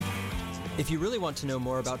If you really want to know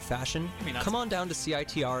more about fashion, come on down to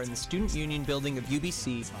CITR in the Student Union building of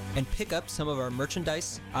UBC and pick up some of our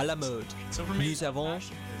merchandise à la mode. Nous avons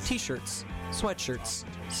t-shirts, sweatshirts,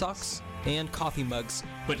 socks, and coffee mugs.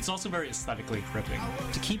 But it's also very aesthetically gripping.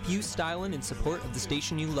 To keep you styling in support of the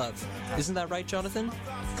station you love. Isn't that right, Jonathan?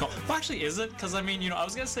 Well, actually, is it? Because, I mean, I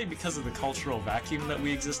was going to say because of the cultural vacuum that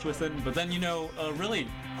we exist within, but then, really,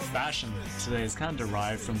 fashion today is kind of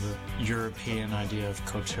derived from the European idea of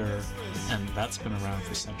couture, and that's been around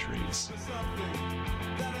for centuries.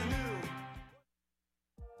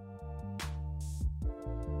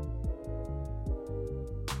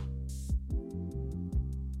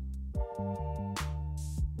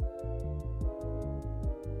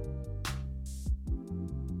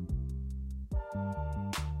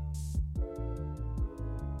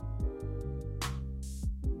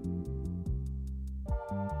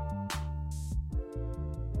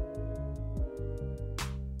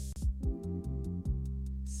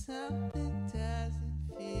 Something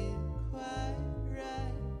doesn't feel quite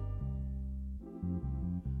right.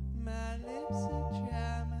 My lips are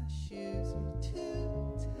dry, my shoes are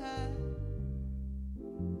too tight.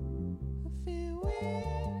 I feel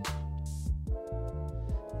weird,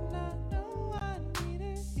 and I know I need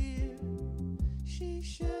her here. She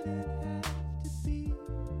shouldn't have to be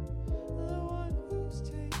the one who's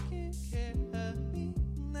taking care of me.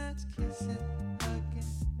 And that's kissing,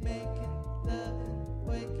 hugging, making, loving,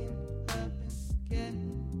 waking up and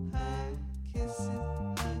getting high. Kissing,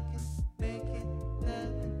 hugging, making,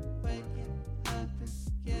 loving, waking up and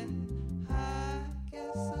getting high.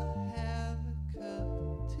 Guess I'll have a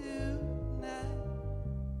cup tonight.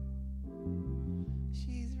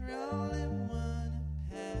 She's rolling one to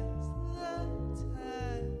pass the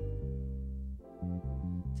time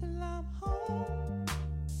till I'm home.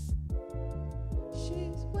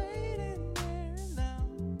 She's waiting there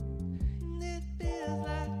alone, and it feels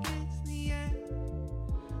like it's the end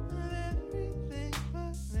of everything.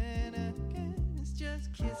 But then again, it's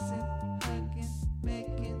just kissing, hugging,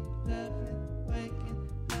 making, loving, waking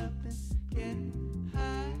up and getting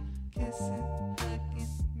high. Kissing, hugging,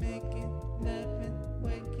 making, loving,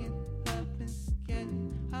 waking up and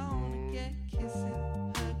getting. I wanna get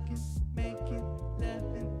kissing, hugging, making,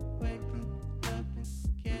 loving, waking up and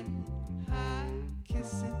getting high.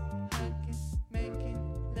 Kissing, hugging, making,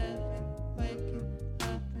 loving, waking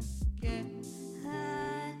up and getting. I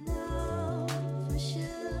know for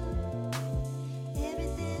sure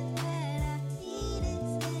everything that I need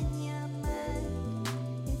is in your mind.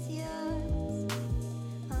 It's yours.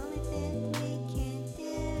 Only thing we can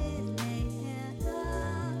do is lay down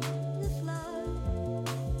on the floor,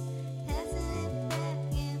 passing it back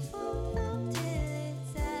and forth until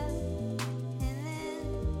it's out, and then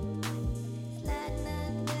sliding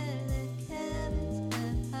under the covers of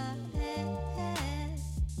our bed,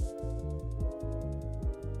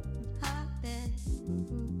 our bed.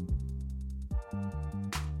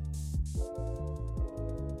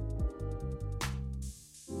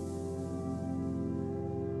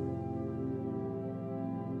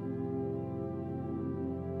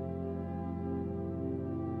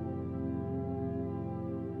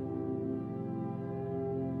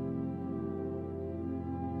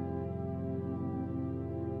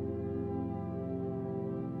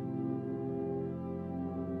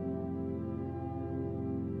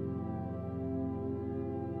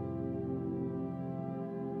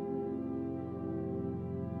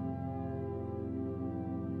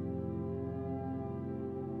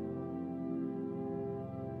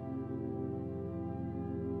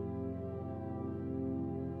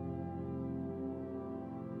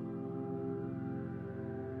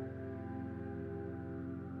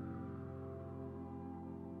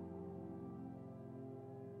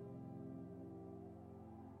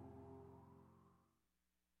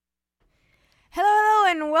 Hello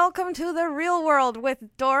and welcome to the Reel Whirled with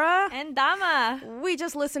Dora And Dama. We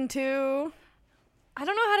just listened to. I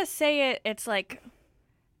don't know how to say it. It's like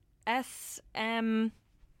S-M...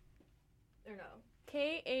 or no.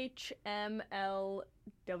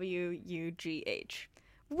 K-H-M-L-W-U-G-H.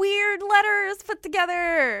 Weird letters put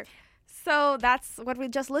together. So that's what we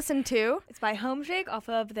just listened to. It's by Homeshake off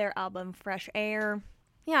of their album Fresh Air.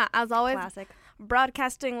 Yeah, as always, Classic.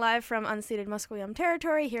 broadcasting live from unceded Musqueam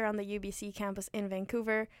territory here on the UBC campus in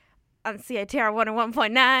Vancouver on CITR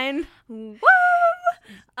 101.9. Woo!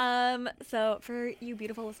 So for you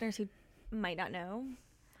beautiful listeners who might not know.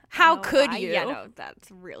 How could you? Yeah, no,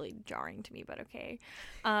 that's really jarring to me, but okay.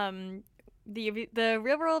 The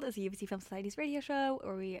Reel Whirled is a UBC Film Society's radio show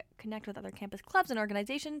where we connect with other campus clubs and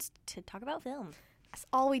organizations to talk about film. That's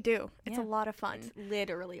all we do. It's Yeah. a lot of fun. It's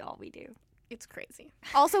literally all we do. It's crazy.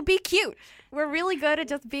 Also, be cute. We're really good at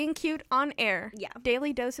just being cute on air. Yeah.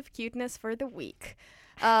 Daily dose of cuteness for the week.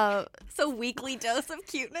 So weekly dose of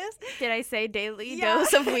cuteness. Did I say daily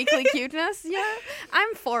dose of weekly cuteness? Yeah.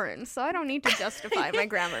 I'm foreign, so I don't need to justify my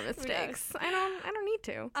grammar mistakes. I don't need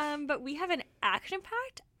to. But we have an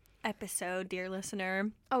action-packed episode, dear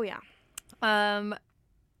listener. Oh yeah.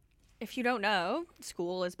 If you don't know,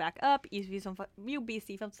 school is back up.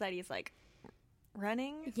 UBC Film Society is like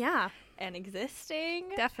running Yeah. and existing.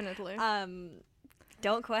 Definitely.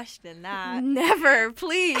 Don't question that. Never,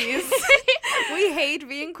 please. We hate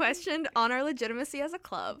being questioned on our legitimacy as a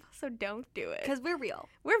club, so don't do it. Because we're real.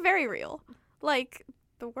 We're very real. Like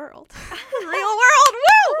the world. Real world,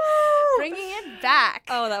 woo! Bringing it back.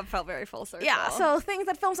 Oh, that felt very full circle. Yeah, so things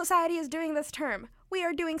that Film Society is doing this term. We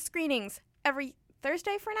are doing screenings every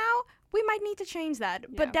Thursday for now. We might need to change that,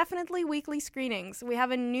 but definitely weekly screenings. We have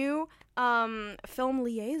a new film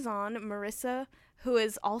liaison, Marissa, who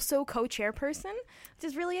is also co-chairperson, which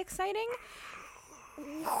is really exciting.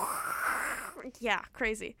 Yeah,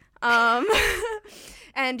 crazy.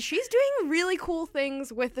 And she's doing really cool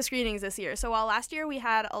things with the screenings this year. So while last year we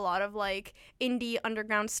had a lot of like indie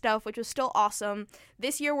underground stuff, which was still awesome,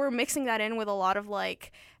 this year we're mixing that in with a lot of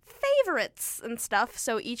like favorites and stuff.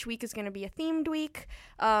 So each week is going to be a themed week.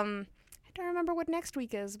 I don't remember what next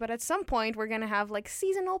week is, but at some point we're going to have like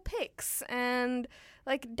seasonal picks and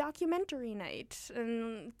like documentary night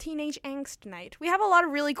and teenage angst night. We have a lot of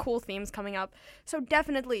really cool themes coming up, so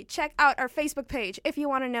definitely check out our Facebook page if you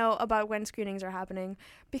want to know about when screenings are happening,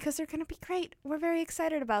 because they're going to be great. We're very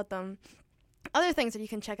excited about them. Other things that you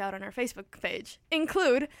can check out on our Facebook page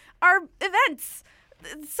include our events.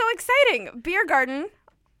 It's so exciting. Beer Garden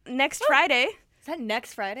next Friday. Is that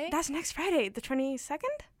next Friday? That's next Friday, the 22nd?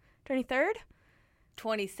 23rd?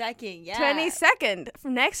 22nd, yeah. 22nd.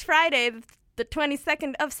 Next Friday, the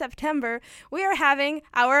 22nd of September, we are having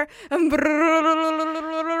our High School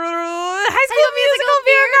Musical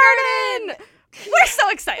Beer Garden! We're so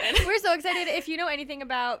excited. We're so excited. If you know anything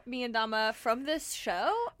about me and Dama from this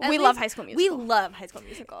show, We love High School Musical. We love High School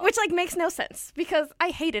Musical. Which, like, makes no sense, because I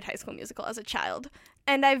hated High School Musical as a child,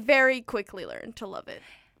 and I very quickly learned to love it.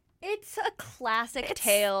 It's a classic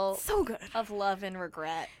tale So good. of love and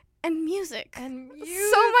regret. And music. And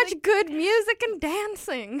So much good music and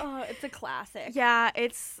dancing. Oh, it's a classic. Yeah,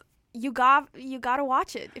 you gotta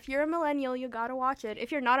watch it. If you're a millennial, you gotta watch it.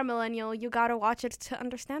 If you're not a millennial, you gotta watch it to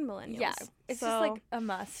understand millennials. Yeah, it's just like a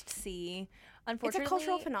must see. Unfortunately, it's a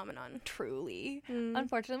cultural phenomenon. Truly.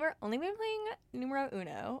 Unfortunately, we're only been playing numero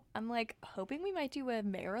uno. I'm like hoping we might do a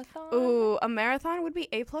marathon. Ooh, a marathon would be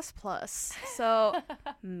A++. So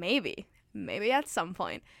maybe at some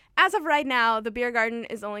point. As of right now, the Beer Garden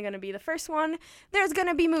is only going to be the first one. There's going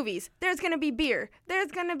to be movies. There's going to be beer.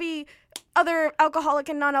 There's going to be other alcoholic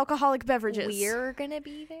and non-alcoholic beverages. We're going to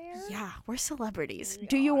be there? Yeah, we're celebrities.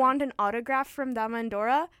 Do you want an autograph from Dama and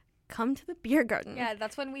Dora? Come to the Beer Garden. Yeah,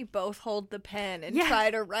 that's when we both hold the pen and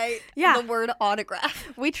try to write Yeah. the word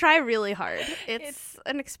autograph. We try really hard. It's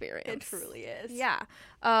an experience. It truly is. Yeah.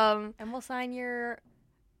 And we'll sign your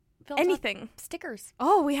Film Sock Anything. stickers.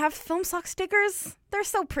 Oh, we have Film Sock stickers. They're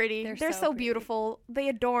so pretty. They're so pretty. beautiful. They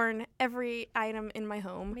adorn every item in my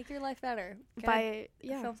home. Make your life better. Get By a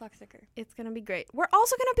Film Sock sticker. It's going to be great. We're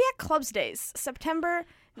also going to be at Clubs Days, September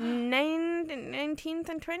 19th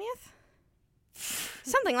and 20th?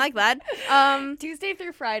 Something like that. Tuesday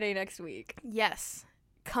through Friday next week. Yes.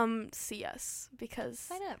 Come see us because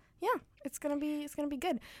Sign up. yeah, it's gonna be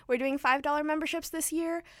good. We're doing $5 memberships this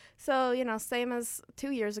year, so same as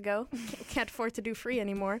 2 years ago. Can't afford to do free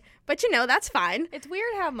anymore, but that's fine. It's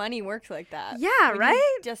weird how money works like that. Yeah, When right?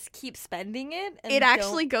 you just keep spending it. And It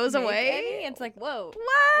actually don't goes make away? any. It's like, whoa.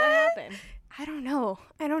 What happened? I don't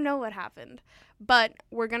know what happened, but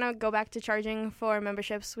we're gonna go back to charging for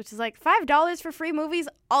memberships, which is like $5 for free movies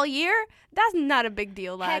all year. That's not a big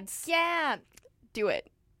deal, lads. Heck yeah. Do it.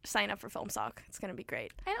 Sign up for Film Sock. It's gonna be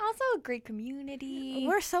great. And also a great community.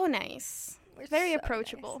 We're so nice. We're Very so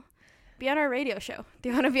approachable. nice. Be on our radio show. Do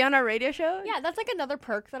you want to be on our radio show? Yeah, that's like another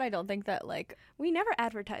perk that I don't think that We never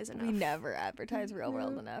advertise enough. we never advertise Real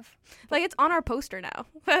World enough. Like, it's on our poster now.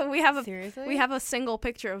 we have Seriously? a single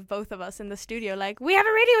picture of both of us in the studio. Like, we have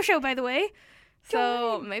a radio show, by the way.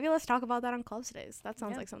 So maybe let's talk about that on Clubs Days. That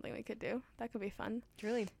sounds like something we could do. That could be fun.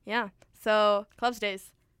 Truly. Yeah. So Clubs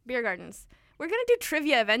Days, Beer Gardens. We're going to do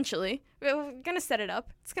trivia eventually. We're going to set it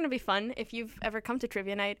up. It's going to be fun. If you've ever come to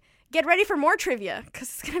trivia night, get ready for more trivia because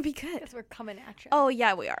it's going to be good. Because we're coming at you. Oh,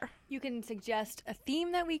 yeah, we are. You can suggest a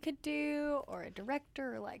theme that we could do or a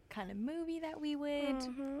director or like kind of movie that we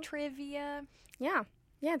would. Trivia. Yeah.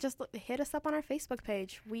 Yeah, just hit us up on our Facebook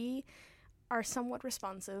page. We are somewhat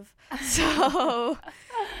responsive. So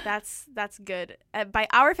that's good. By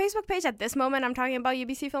our Facebook page, at this moment, I'm talking about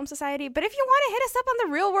UBC Film Society. But if you want to hit us up on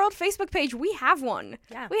the Reel Whirled Facebook page, we have one.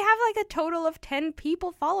 Yeah. We have like a total of 10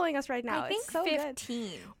 people following us right now. I think It's so 15.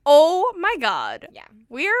 good. Oh my God. Yeah.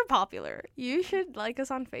 We're popular. You should like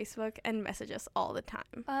us on Facebook and message us all the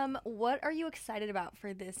time. What are you excited about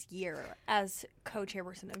for this year as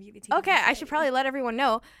co-chairperson of UBC? Okay, I should probably let everyone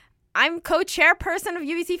know. I'm co-chairperson of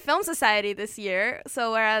UBC Film Society this year.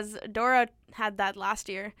 So whereas Dora had that last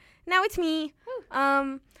year, now it's me.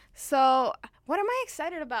 So what am I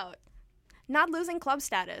excited about? Not losing club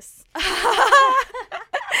status.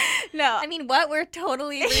 No. I mean, what? We're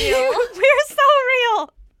totally real. We're so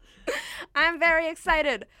real. I'm very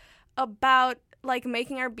excited about like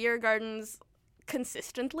making our beer gardens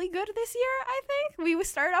consistently good this year. I think we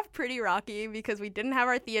started off pretty rocky because we didn't have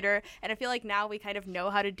our theater, and I feel like now we kind of know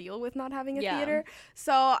how to deal with not having a theater.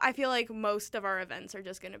 So I feel like most of our events are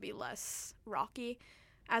just going to be less rocky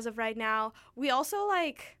as of right now. We also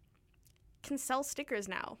like can sell stickers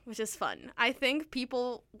now, which is fun. I think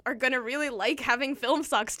people are going to really like having film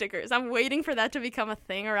stock stickers. I'm waiting for that to become a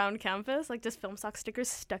thing around campus, like just film stock stickers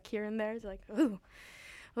stuck here and there. It's like, ooh,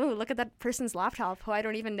 look at that person's laptop who I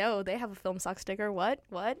don't even know. They have a film stock sticker. What?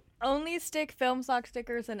 Only stick film stock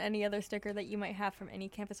stickers and any other sticker that you might have from any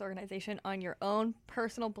campus organization on your own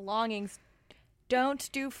personal belongings.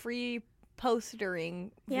 Don't do free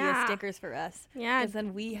postering via stickers for us. Yeah. Because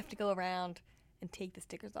then we have to go around and take the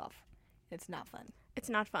stickers off. It's not fun. It's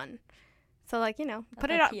not fun. So like, you know, put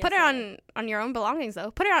That's it on your own belongings though.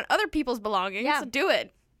 Put it on other people's belongings. Yeah. Do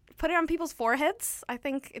it. Put it on people's foreheads. I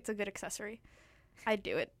think it's a good accessory. I'd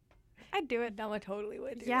do it. Dama totally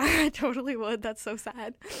would. Yeah, I totally would. That's so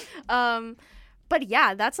sad. But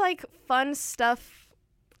yeah, that's like fun stuff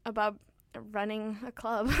about running a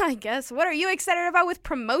club, I guess. What are you excited about with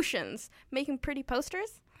promotions? Making pretty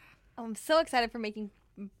posters? I'm so excited for making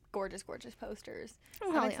gorgeous posters.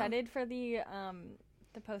 Oh, I'm excited for the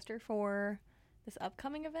poster for this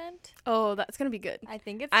upcoming event. Oh, that's gonna be good. I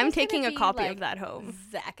think it's. I'm just gonna taking a be, copy like, of that home.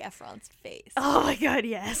 Zac Efron's face. Oh my God,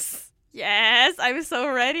 yes. Yes, I'm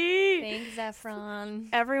so ready. Thanks, Efron.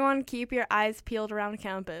 Everyone keep your eyes peeled around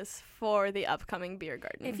campus for the upcoming beer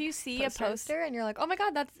garden. If you see posters. a poster and you're like, oh my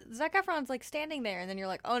God, that's Zac Efron's like standing there, and then you're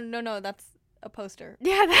like, oh no, that's a poster.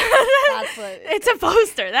 Yeah, That's what it's a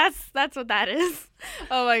poster. That's what that is.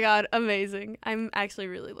 Oh my God, amazing. I'm actually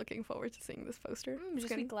really looking forward to seeing this poster.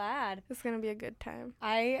 Just be glad. It's gonna be a good time.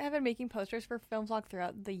 I have been making posters for Film Vlog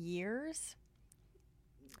throughout the years,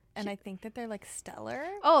 and I think that they're like stellar.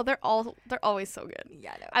 Oh, they're always so good.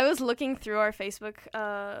 Yeah, no. I was looking through our Facebook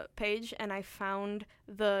page and I found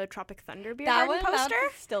the Tropic Thunder beer That garden one, poster.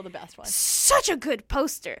 that's still the best one. Such a good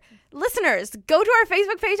poster. Listeners, go to our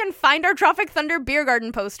Facebook page and find our Tropic Thunder beer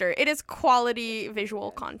garden poster. It is quality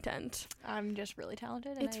visual content. I'm just really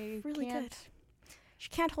talented, and It's I really can't, good. You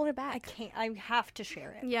can't hold it back. I can't. I have to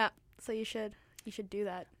share it. Yeah, so you should do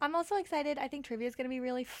that. I'm also excited. I think trivia is going to be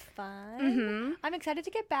really fun. Mm-hmm. I'm excited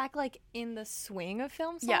to get back like in the swing of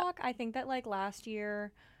Film Yeah. Talk. I think that like last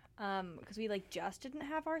year, because we like just didn't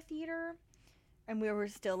have our theater, and we were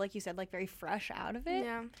still, like you said, like very fresh out of it.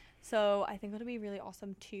 Yeah. So I think it'll be really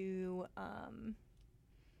awesome to,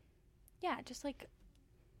 just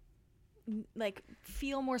like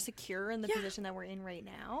feel more secure in the position that we're in right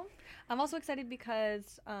now. I'm also excited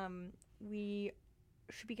because we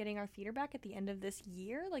should be getting our theater back at the end of this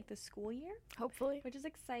year, like this school year, Hopefully. which is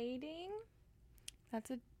exciting.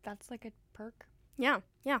 That's like a perk. Yeah.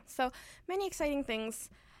 So many exciting things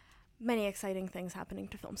happening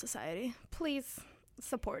to Film Society. Please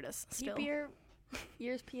support us still. Keep your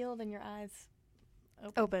ears peeled and your eyes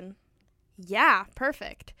Open. Yeah,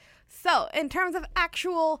 perfect. So, in terms of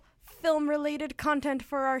actual film-related content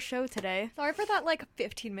for our show today, Sorry for that like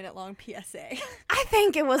 15-minute long PSA. I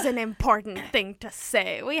think it was an important thing to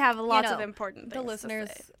say. We have lots of important things The listeners,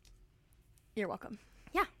 to say. you're welcome.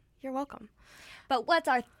 Yeah, you're welcome. But what's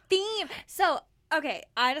our theme? So, okay,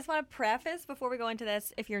 I just want to preface before we go into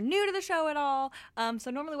this, if you're new to the show at all, so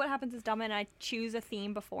normally what happens is Dama and I choose a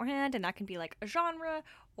theme beforehand, and that can be like a genre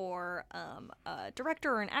or a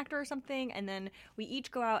director or an actor or something, and then we each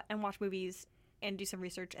go out and watch movies and do some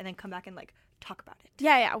research and then come back and like talk about it.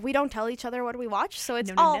 Yeah, we don't tell each other what we watch, so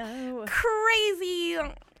it's all No. crazy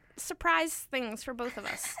surprise things for both of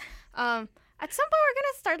us. At some point, we're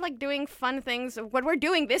going to start, like, doing fun things. What we're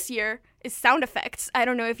doing this year is sound effects. I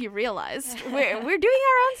don't know if you realized. We're doing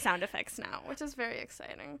our own sound effects now, which is very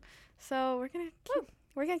exciting. So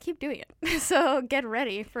we're gonna keep doing it. So get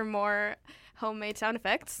ready for more homemade sound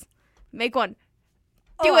effects. Make one.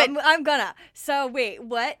 Do it. I'm gonna. So, wait,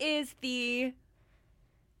 what is the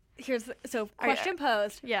question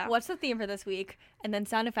posed. Yeah. What's the theme for this week? And then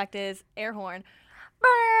sound effect is air horn.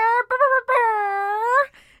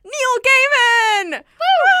 Neil Gaiman!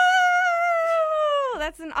 Woo!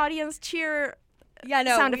 That's an audience cheer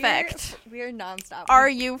sound effect. We're nonstop. Are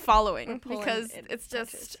you following? pulling Because in it's punches.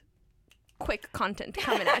 just quick content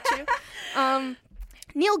coming at you.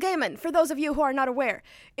 Neil Gaiman, for those of you who are not aware,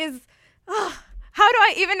 is... how do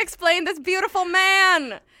I even explain this beautiful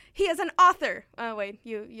man? He is an author. Wait,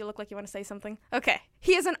 you look like you want to say something. Okay.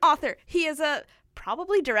 He is an author. He is a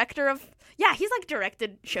probably director of... Yeah, he's like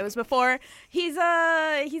directed shows before. He's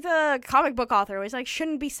a comic book author, which like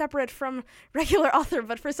shouldn't be separate from regular author,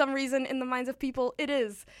 but for some reason in the minds of people it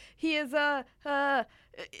is. He is a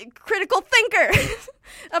critical thinker,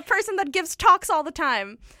 a person that gives talks all the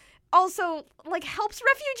time. Also, like helps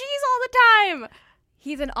refugees all the time.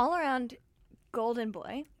 He's an all-around golden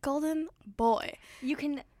boy. Golden boy. You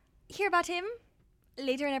can hear about him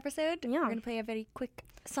later in episode. Yeah. We're going to play a very quick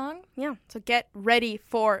song. Yeah, so get ready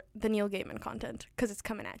for the Neil Gaiman content, because it's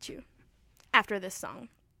coming at you after this song.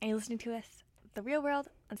 And you're listening to us, The Reel Whirled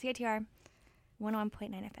on CITR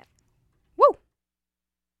 101.9 FM. Woo!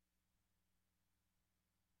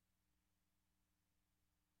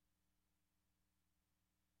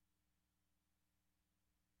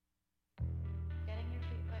 Getting your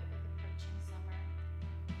feet wet with approaching summer.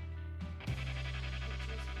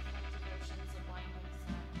 Pictures reflect oceans of winding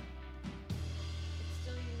sun. But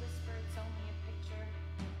still you whisper it's only a picture.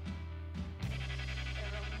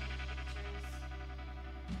 They're only pictures.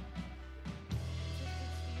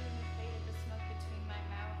 Twisted spew in the fade of the smoke between my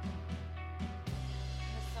mouth.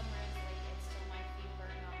 And the summer is late, yet still my feet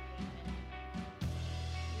burn on pavement.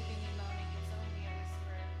 Leaving you moaning, it's only a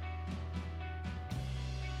whisper.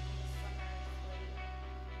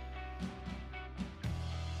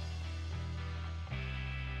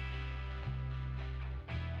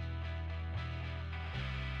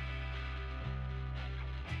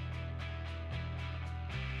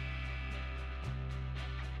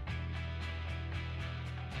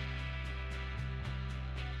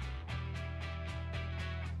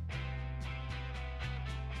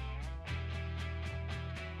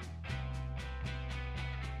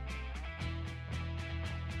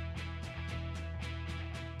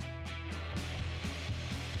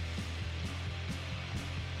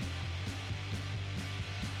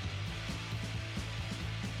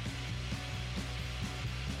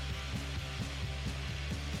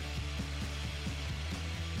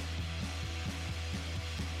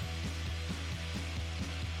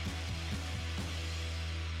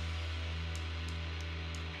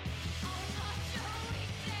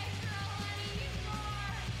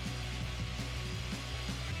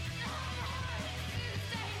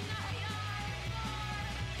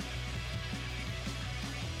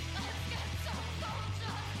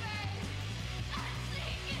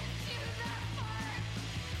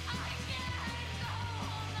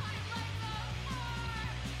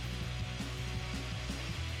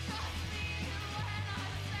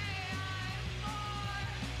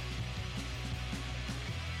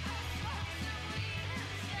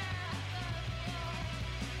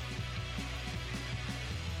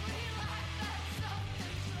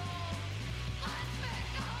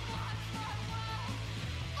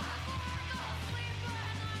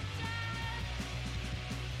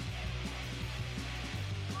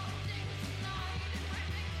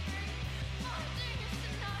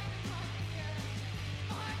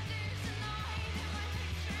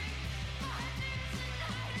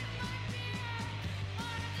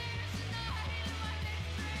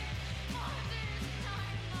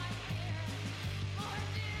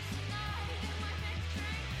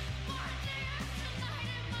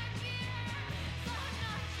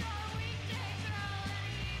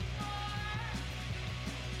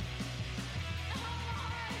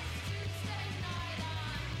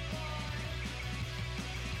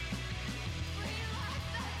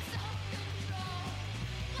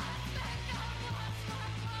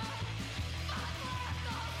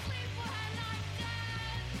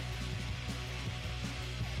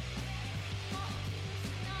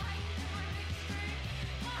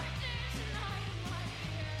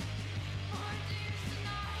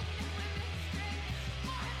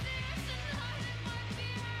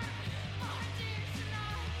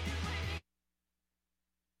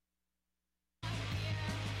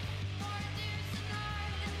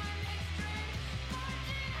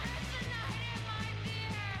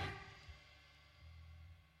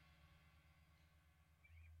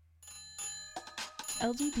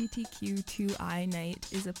 LGBTQ2I Night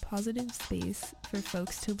is a positive space for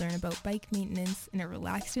folks to learn about bike maintenance in a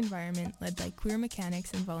relaxed environment led by queer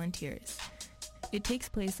mechanics and volunteers. It takes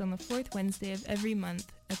place on the fourth Wednesday of every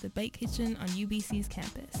month at the Bike Kitchen on UBC's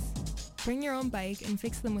campus. Bring your own bike and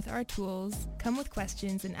fix them with our tools, come with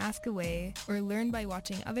questions and ask away, or learn by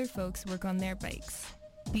watching other folks work on their bikes.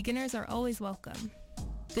 Beginners are always welcome.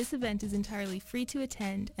 This event is entirely free to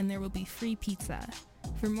attend and there will be free pizza.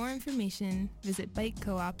 For more information, visit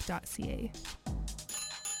bikecoop.ca.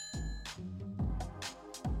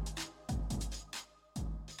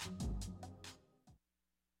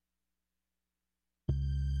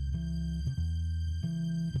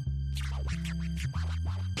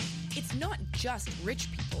 It's not just rich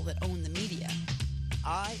people that own the media.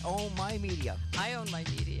 I own my media. I own my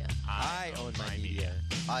media. I own my media.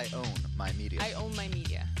 I own my media. I own my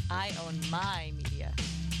media. I own my media.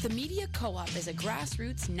 The Media Co-op is a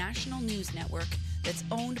grassroots national news network that's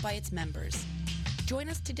owned by its members. Join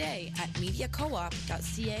us today at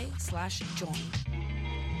mediacoop.ca/join.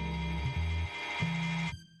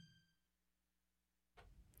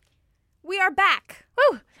 We are back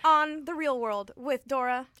on The Reel Whirled with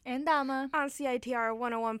Dora And Dama. on CITR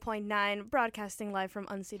 101.9, broadcasting live from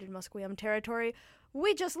unceded Musqueam territory.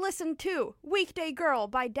 We just listened to Weekday Girl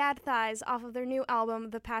by Dad Thighs off of their new album,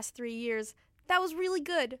 The Past 3 Years. That was really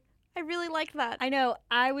good. I really liked that. I know.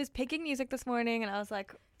 I was picking music this morning, and I was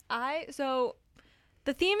like, so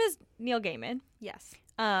the theme is Neil Gaiman. Yes.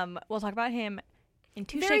 We'll talk about him in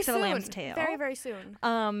Two Very Shakes of a soon. Lamb's Tail. Very, very soon.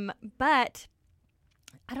 But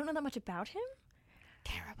I don't know that much about him.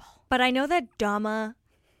 Terrible. But I know that Dama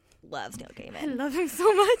loves Neil I Gaiman. love him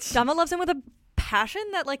so much. Dama loves him with a passion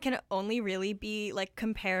that like can only really be like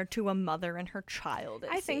compared to a mother and her child.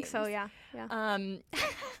 I think so, seems. yeah. Yeah.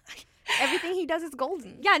 Everything he does is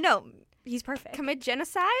golden. Yeah, no, he's perfect. Commit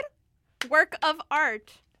genocide? Work of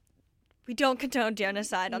art. We don't condone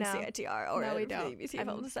genocide on No. CITR or No, we at the don't. BBC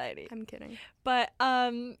Film Society. I'm kidding. But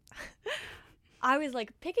I was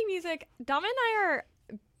like picking music. Dama and I are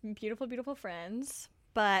beautiful, beautiful friends,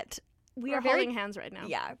 but we We're are very holding hands right now.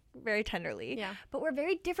 yeah, very tenderly. Yeah. But we're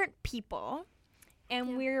very different people, and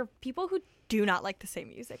Yeah. we're people who do not like the same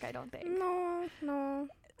music. I don't think. No.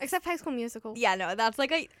 Except High School Musical. Yeah, no, that's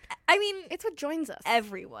like I mean, It's what joins us.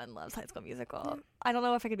 everyone loves High School Musical. Yeah. I don't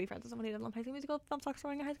know if I could be friends with someone who doesn't love High School Musical. Film Stock's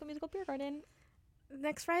throwing a High School Musical beer garden.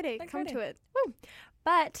 Next Friday. Next Come Friday. to it. Woo!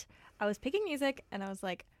 But I was picking music, and I was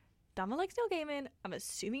like, Dama likes Neil Gaiman. I'm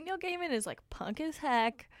assuming Neil Gaiman is like punk as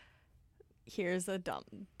heck. Here's a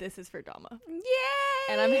this is for Dama. Yay!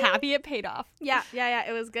 And I'm happy it paid off. Yeah.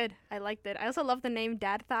 It was good. I liked it. I also love the name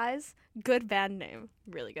Dad Thighs. Good band name.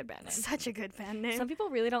 Really good band name. Such a good band name. Some people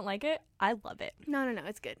really don't like it. I love it. No.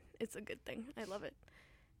 It's good. It's a good thing. I love it.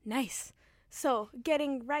 Nice. So,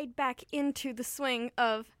 getting right back into the swing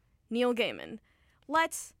of Neil Gaiman,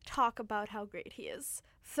 let's talk about how great he is.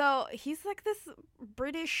 So, he's like this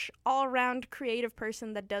British all-around creative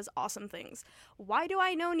person that does awesome things. Why do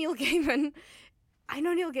I know Neil Gaiman? I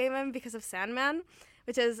know Neil Gaiman because of Sandman,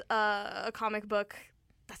 which is a comic book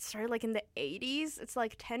that started like in the 80s. It's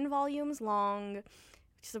like 10 volumes long,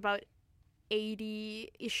 which is about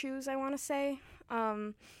 80 issues, I want to say.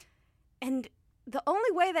 And the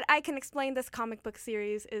only way that I can explain this comic book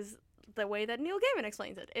series is the way that Neil Gaiman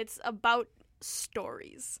explains it. It's about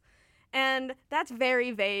stories. And that's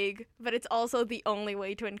very vague, but it's also the only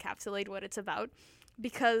way to encapsulate what it's about,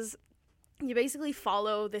 because you basically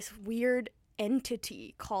follow this weird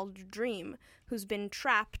entity called Dream, who's been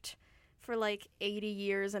trapped for like 80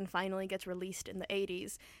 years and finally gets released in the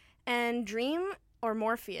 80s. And Dream, or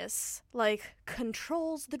Morpheus, like,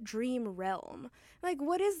 controls the dream realm. Like,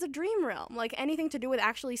 what is the dream realm? Like, anything to do with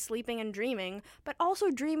actually sleeping and dreaming, but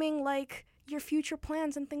also dreaming, like, your future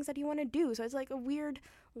plans and things that you want to do. So it's like a weird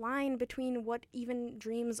line between what even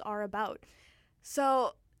dreams are about.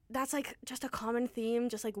 So that's like just a common theme,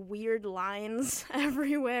 just like weird lines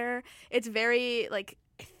everywhere. It's very like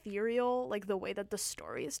ethereal, like the way that the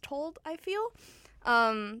story is told, I feel.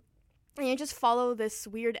 And you just follow this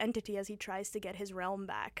weird entity as he tries to get his realm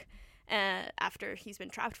back after he's been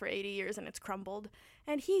trapped for 80 years and it's crumbled.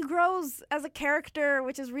 And he grows as a character,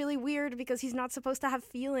 which is really weird because he's not supposed to have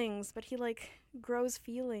feelings, but he like grows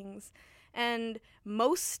feelings. And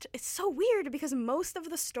it's so weird because most of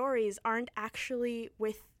the stories aren't actually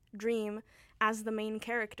with Dream as the main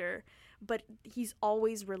character, but he's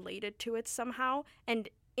always related to it somehow. And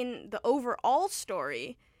in the overall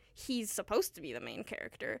story, he's supposed to be the main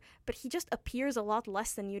character, but he just appears a lot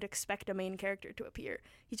less than you'd expect a main character to appear.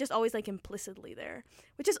 He's just always like implicitly there,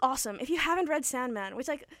 which is awesome. If you haven't read Sandman, which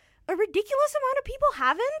like a ridiculous amount of people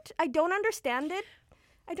haven't, I don't understand it.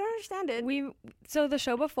 So the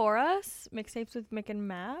show before us, Mixtapes with Mick and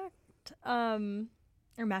Matt, or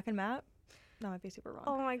Mac and Matt, That might be super wrong.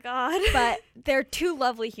 Oh my god. But they're two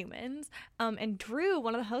lovely humans. And Drew,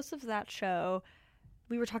 one of the hosts of that show,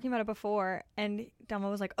 we were talking about it before, and Dama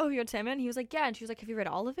was like, "Oh, you read Sandman?" He was like, "Yeah." And she was like, "Have you read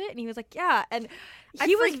all of it?" And he was like, "Yeah." And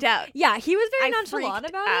he was freaked out. Yeah, he was very I nonchalant freaked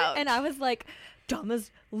about out. it, and I was like,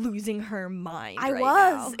 "Dama's losing her mind." I right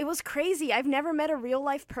was. now. It was crazy. I've never met a real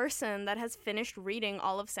life person that has finished reading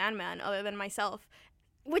all of Sandman other than myself,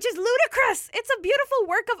 which is ludicrous. It's a beautiful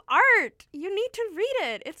work of art. You need to read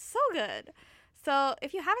it. It's so good. So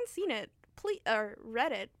if you haven't seen it, please or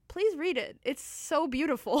read it, please read it. It's so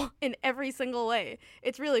beautiful in every single way.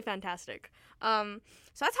 It's really fantastic. So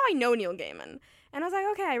that's how I know Neil Gaiman. And I was like,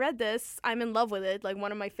 okay, I read this. I'm in love with it. Like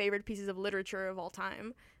one of my favorite pieces of literature of all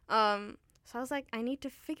time. So I was like, I need to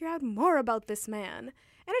figure out more about this man.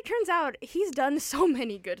 And it turns out he's done so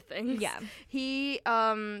many good things. Yeah. He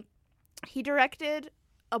directed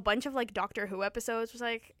a bunch of like Doctor Who episodes. Was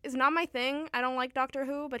like, it's not my thing. I don't like Doctor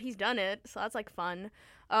Who, but he's done it, so that's like fun.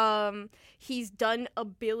 He's done a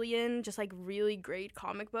billion just like really great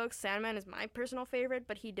comic books. Sandman is my personal favorite,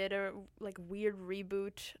 but he did a like weird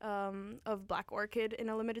reboot of Black Orchid in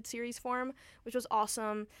a limited series form, which was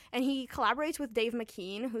awesome. And he collaborates with Dave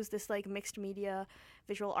McKean, who's this like mixed media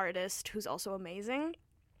visual artist who's also amazing.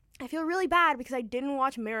 I feel really bad because I didn't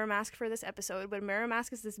watch Mirror Mask for this episode, but Mirror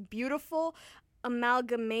Mask is this beautiful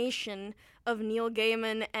amalgamation of Neil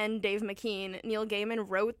Gaiman and Dave McKean. Neil Gaiman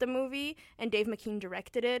wrote the movie and Dave McKean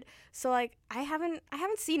directed it. So like I haven't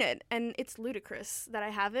seen it, and it's ludicrous that I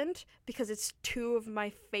haven't because it's two of my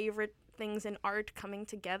favorite things in art coming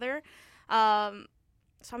together.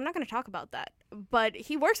 So I'm not going to talk about that. But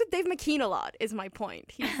he works with Dave McKean a lot, is my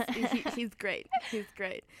point. He's great. He's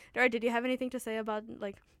great. Dora, did you have anything to say about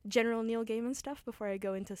like general Neil Gaiman stuff before I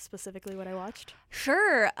go into specifically what I watched?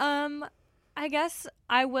 Sure. I guess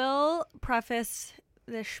I will preface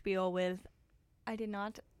this spiel with I did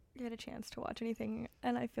not get a chance to watch anything,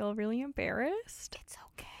 and I feel really embarrassed. It's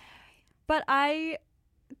okay. But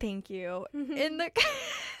thank you. In the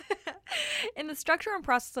in the structure and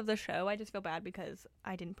process of the show, I just feel bad because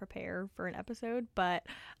I didn't prepare for an episode, but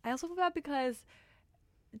I also feel bad because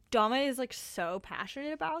Dama is like so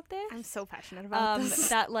passionate about this. I'm so passionate about this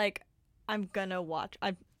that like I'm gonna watch.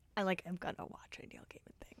 I'm gonna watch a Neil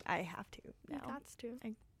Gaiman thing. I have to now. You got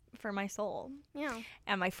to. For my soul. Yeah.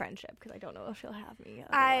 And my friendship, because I don't know if she'll have me.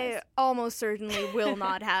 I almost certainly will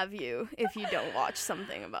not have you if you don't watch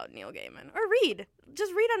something about Neil Gaiman. Or read.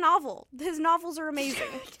 Just read a novel. His novels are amazing.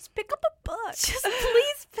 Just pick up a book. Just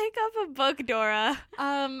please pick up a book, Dora.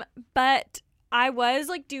 But I was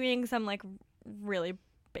like doing some like really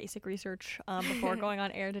basic research before going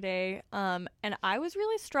on air today. And I was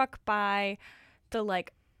really struck by the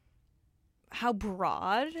like how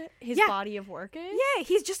broad his body of work is. Yeah,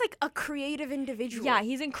 he's just like a creative individual. Yeah,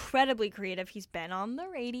 he's incredibly creative. He's been on the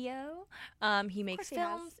radio. He makes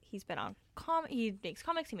films. He's been on he makes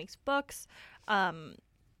comics. He makes books. And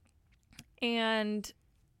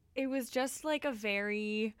it was just like a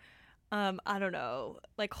very I don't know,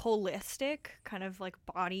 like holistic kind of like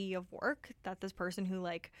body of work that this person who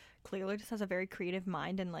like clearly just has a very creative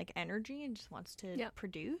mind and like energy and just wants to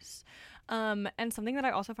produce. And something that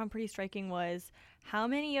I also found pretty striking was how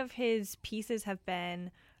many of his pieces have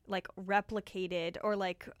been like replicated or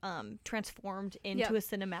like transformed into a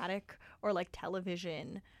cinematic or like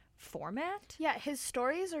television format. Yeah, his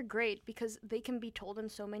stories are great because they can be told in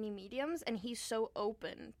so many mediums, and he's so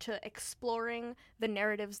open to exploring the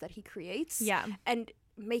narratives that he creates. Yeah. And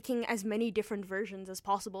making as many different versions as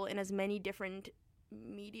possible in as many different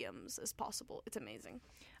mediums as possible. It's amazing.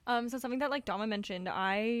 So something that like Dama mentioned,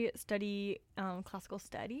 I study classical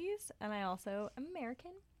studies, and I also am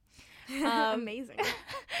American. Amazing.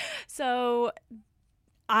 So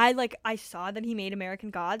I saw that he made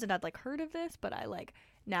American Gods, and I'd like heard of this, but I like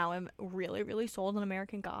now I'm really, really sold on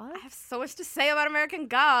American Gods. I have so much to say about American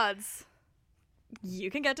Gods.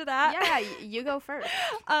 You can get to that. Yeah, you go first.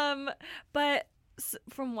 But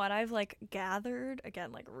from what I've like gathered,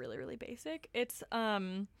 again, like really, really basic, it's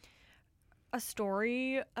a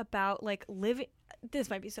story about like living.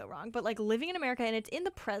 This might be so wrong, but like living in America, and it's in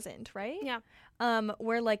the present, right? Yeah.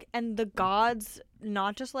 Where like, and the gods,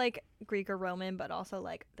 not just like Greek or Roman, but also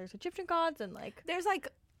like there's Egyptian gods and like there's like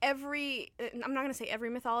I'm not gonna say every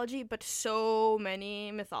mythology, but so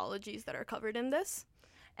many mythologies that are covered in this.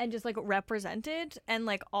 And just like represented and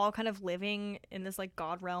like all kind of living in this like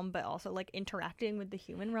god realm, but also like interacting with the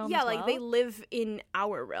human realm. Yeah, as like well. they live in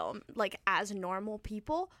our realm, like as normal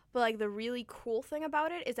people. But like the really cool thing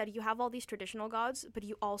about it is that you have all these traditional gods, but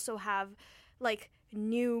you also have like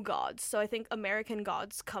new gods. So I think American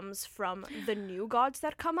gods comes from the new gods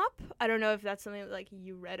that come up. I don't know if that's something like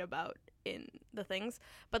you read about in the things,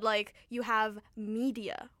 but like you have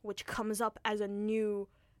media, which comes up as a new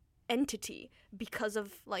entity because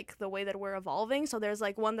of like the way that we're evolving. So there's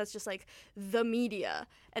like one that's just like the media,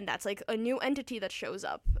 and that's like a new entity that shows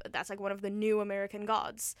up. That's like one of the new American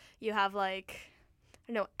gods. You have like,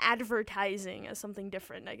 I don't know, advertising as something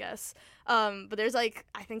different, I guess. But there's like,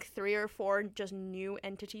 I think 3 or 4 just new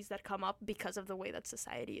entities that come up because of the way that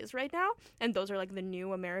society is right now, and those are like the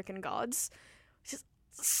new American gods. It's just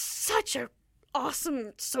such a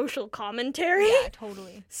awesome social commentary. Yeah,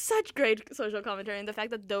 totally. Such great social commentary, and the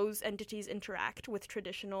fact that those entities interact with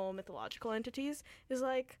traditional mythological entities is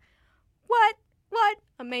like, what?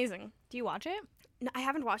 Amazing. Do you watch it? No, I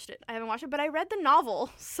haven't watched it, but I read the novel,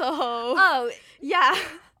 so... Oh, yeah.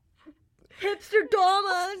 hipster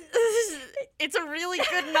Dama. It's a really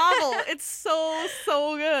good novel. It's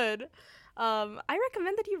so good. I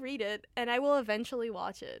recommend that you read it, and I will eventually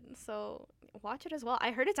watch it, so... watch it as well.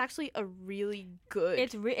 I heard it's actually a really good.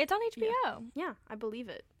 It's on HBO. Yeah, I believe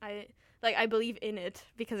it. I believe in it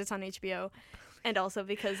because it's on HBO, and also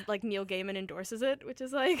because like Neil Gaiman endorses it, which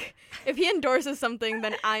is like if he endorses something,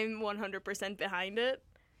 then I'm 100% behind it.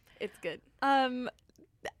 It's good.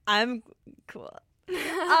 I'm cool.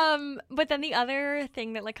 But then the other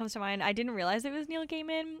thing that like comes to mind, I didn't realize it was Neil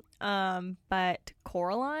Gaiman. But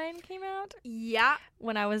Coraline came out. Yeah.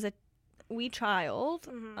 When I was a wee child.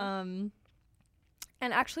 Mm-hmm.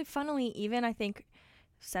 And actually, funnily, even I think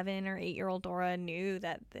 7 or 8-year-old Dora knew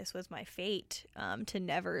that this was my fate, to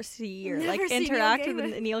never see or like interact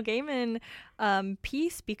with the Neil Gaiman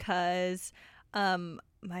piece, because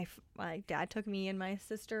my dad took me and my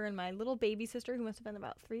sister and my little baby sister, who must have been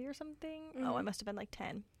about 3 or something. Mm-hmm. Oh, I must have been like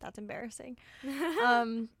 10. That's embarrassing.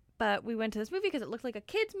 But we went to this movie because it looked like a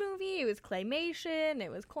kid's movie. It was claymation.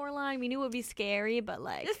 It was Coraline. We knew it would be scary, but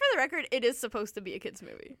like... Just for the record, it is supposed to be a kid's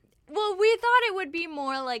movie. Well, we thought it would be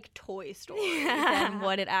more like Toy Story than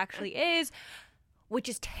what it actually is, which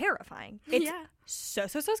is terrifying. It's so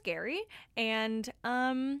scary. And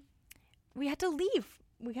we had to leave.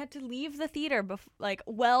 We had to leave the theater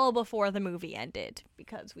well before the movie ended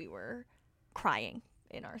because we were crying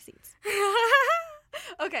in our seats.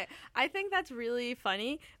 Okay, I think that's really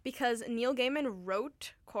funny because Neil Gaiman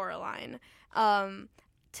wrote Coraline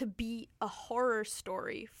to be a horror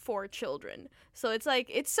story for children. So it's like,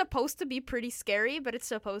 it's supposed to be pretty scary, but it's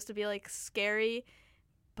supposed to be like scary,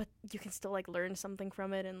 but you can still like learn something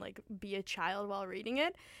from it and like be a child while reading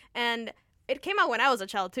it. And it came out when I was a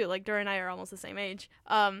child too. Like Dora and I are almost the same age.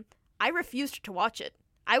 I refused to watch it.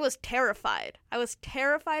 I was terrified. I was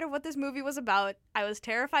terrified of what this movie was about. I was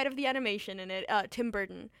terrified of the animation in it. Tim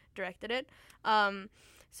Burton directed it.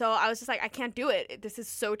 So I was just like, I can't do it. This is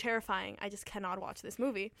so terrifying. I just cannot watch this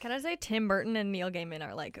movie. Can I say Tim Burton and Neil Gaiman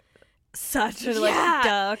are like such a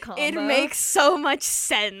duh combo. It makes so much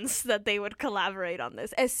sense that they would collaborate on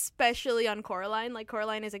this, especially on Coraline. Like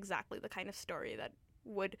Coraline is exactly the kind of story that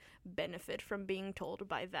would benefit from being told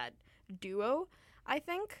by that duo, I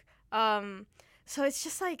think. So it's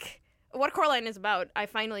just like what Coraline is about. I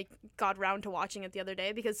finally got around to watching it the other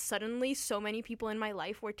day because suddenly so many people in my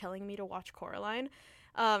life were telling me to watch Coraline.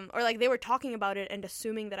 Or like they were talking about it and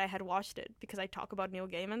assuming that I had watched it because I talk about Neil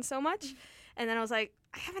Gaiman so much. And then I was like,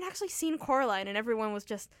 I haven't actually seen Coraline, and everyone was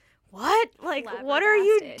just, what? Like, what are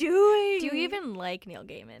you doing? Do you even like Neil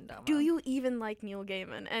Gaiman, Dama? Do you even like Neil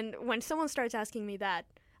Gaiman? And when someone starts asking me that,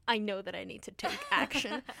 I know that I need to take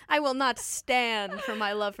action. I will not stand for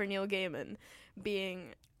my love for Neil Gaiman being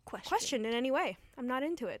questioned in any way. I'm not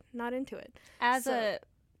into it. Not into it. As a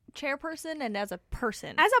chairperson and as a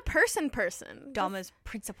person. As a person. Dama's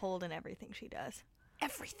principled in everything she does.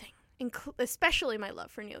 Everything. Especially my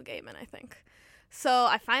love for Neil Gaiman, I think. So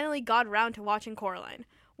I finally got around to watching Coraline.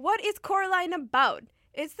 What is Coraline about?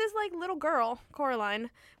 It's this like little girl, Coraline,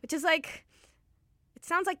 which is like, it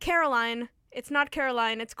sounds like Caroline. It's not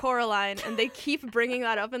Caroline, it's Coraline, and they keep bringing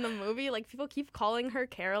that up in the movie. Like, people keep calling her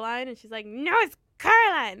Caroline, and she's like, no, it's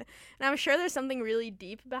Coraline! And I'm sure there's something really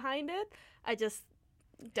deep behind it. I just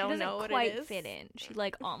don't know what it is. She doesn't quite fit in. She,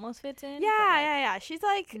 like, almost fits in. Yeah. She's,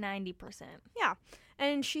 like... 90%. Yeah.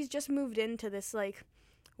 And she's just moved into this, like,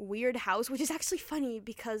 weird house, which is actually funny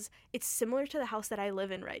because it's similar to the house that I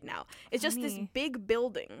live in right now. It's just this big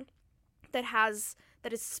building that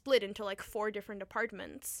is split into, like, 4 different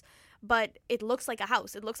apartments. But it looks like a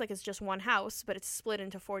house. It looks like it's just one house, but it's split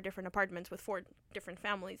into 4 different apartments with 4 different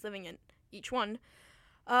families living in each one.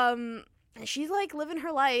 And she's, like, living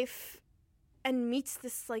her life and meets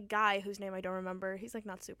this like guy whose name I don't remember. He's like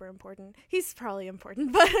not super important. He's probably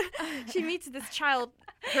important, but she meets this child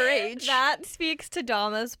her age. That speaks to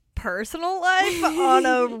Dama's personal life on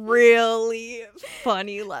a really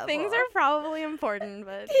funny level. Things are probably important,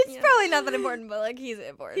 but He's probably not that important, but like he's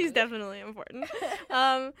important. He's definitely important.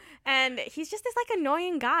 And he's just this like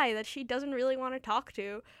annoying guy that she doesn't really want to talk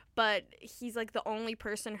to, but he's like the only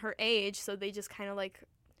person her age, so they just kind of like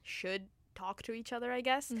should talk to each other, I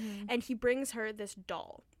guess. Mm-hmm. And he brings her this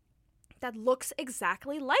doll that looks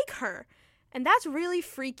exactly like her. And that's really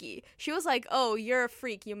freaky. She was like, "Oh, you're a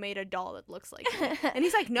freak. You made a doll that looks like me." And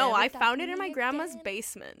he's like, "No, I found it in my grandma's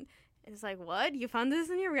basement." And it's like, "What? You found this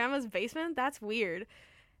in your grandma's basement? That's weird."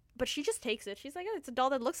 But she just takes it. She's like, "Oh, it's a doll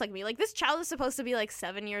that looks like me." Like, this child is supposed to be like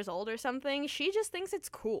 7 years old or something. She just thinks it's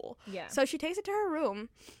cool. Yeah. So she takes it to her room.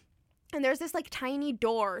 And there's this like tiny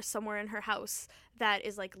door somewhere in her house that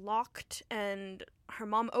is like locked, and her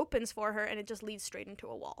mom opens for her and it just leads straight into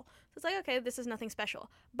a wall. So it's like, okay, this is nothing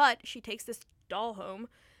special. But she takes this doll home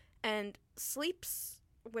and sleeps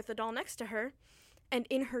with the doll next to her. And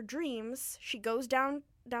in her dreams, she goes down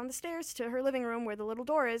the stairs to her living room where the little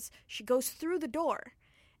door is. She goes through the door,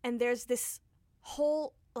 and there's this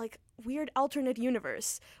whole like weird alternate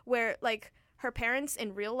universe where like her parents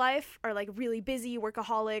in real life are like really busy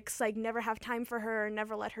workaholics, like never have time for her,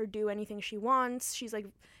 never let her do anything she wants. She's like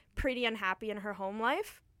pretty unhappy in her home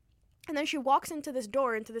life. And then she walks into this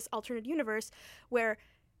door, into this alternate universe where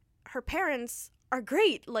her parents are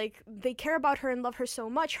great. Like, they care about her and love her so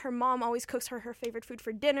much. Her mom always cooks her favorite food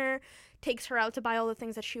for dinner, takes her out to buy all the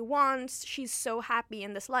things that she wants. She's so happy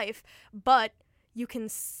in this life. But you can,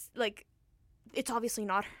 like, it's obviously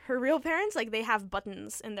not her real parents. Like, they have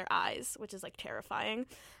buttons in their eyes, which is like terrifying,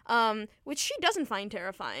 which she doesn't find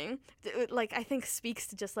terrifying. Like, I think speaks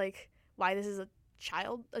to just like why this is a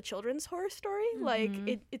children's horror story. Mm-hmm.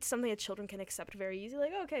 Like, it's something that children can accept very easily.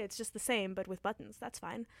 Like, okay, it's just the same but with buttons, that's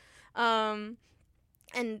fine. And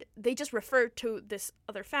they just refer to this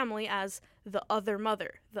other family as the other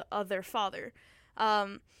mother, the other father,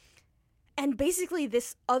 and basically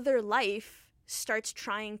this other life starts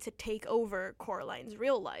trying to take over Coraline's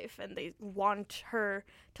real life, and they want her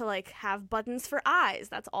to like have buttons for eyes.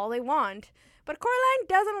 That's all they want. But Coraline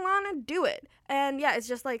doesn't want to do it. And yeah, it's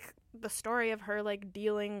just like the story of her like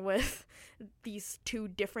dealing with these two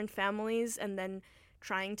different families and then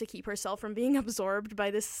trying to keep herself from being absorbed by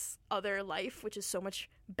this other life, which is so much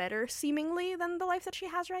better seemingly than the life that she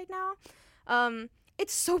has right now.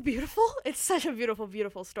 It's so beautiful. It's such a beautiful,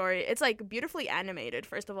 beautiful story. It's like beautifully animated,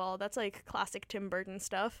 first of all. That's like classic Tim Burton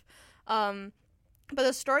stuff. But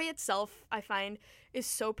the story itself, I find, is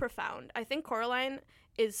so profound. I think Coraline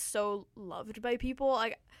is so loved by people.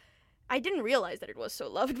 Like, I didn't realize that it was so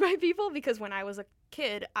loved by people because when I was a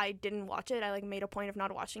kid, I didn't watch it. I like made a point of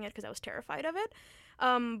not watching it because I was terrified of it.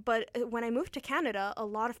 But when I moved to Canada, a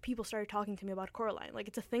lot of people started talking to me about Coraline. Like,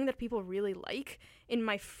 it's a thing that people really like in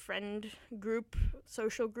my friend group,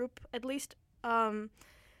 social group at least.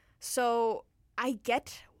 So I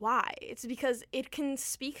get why. It's because it can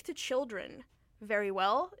speak to children very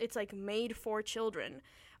well. It's like made for children,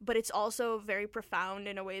 but it's also very profound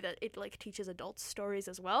in a way that it like teaches adults stories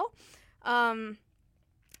as well. I'm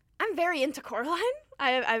very into Coraline.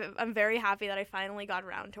 I'm very happy that I finally got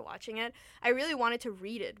around to watching it. I really wanted to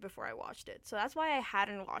read it before I watched it, so that's why I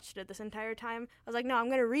hadn't watched it this entire time. I was like, no, I'm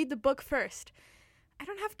going to read the book first. I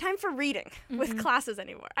don't have time for reading with classes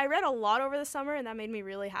anymore. I read a lot over the summer, and that made me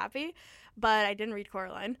really happy, but I didn't read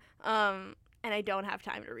Coraline, and I don't have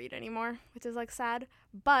time to read anymore, which is, like, sad,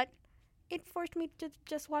 but it forced me to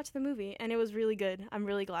just watch the movie, and it was really good. I'm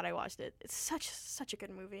really glad I watched it. It's such a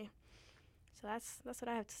good movie. So that's what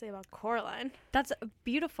I have to say about Coraline. That's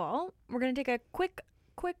beautiful. We're going to take a quick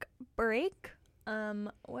break.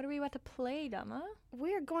 What are we about to play, Dama?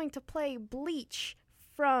 We're going to play Bleach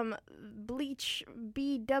from Bleach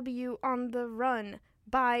BW on the Run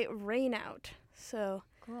by Rainout. So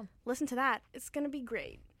Cool. Listen to that. It's going to be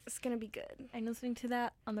great. It's going to be good. I'm listening to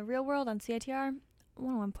that on the Reel Whirled on CITR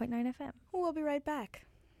 101.9 FM. We'll be right back.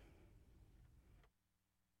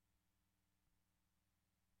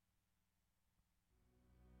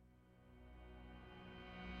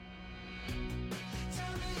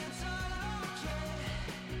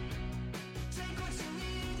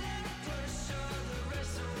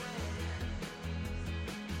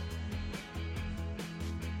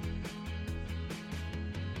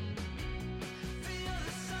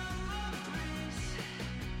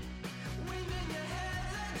 Wind in your hair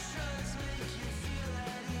that shrugs make you feel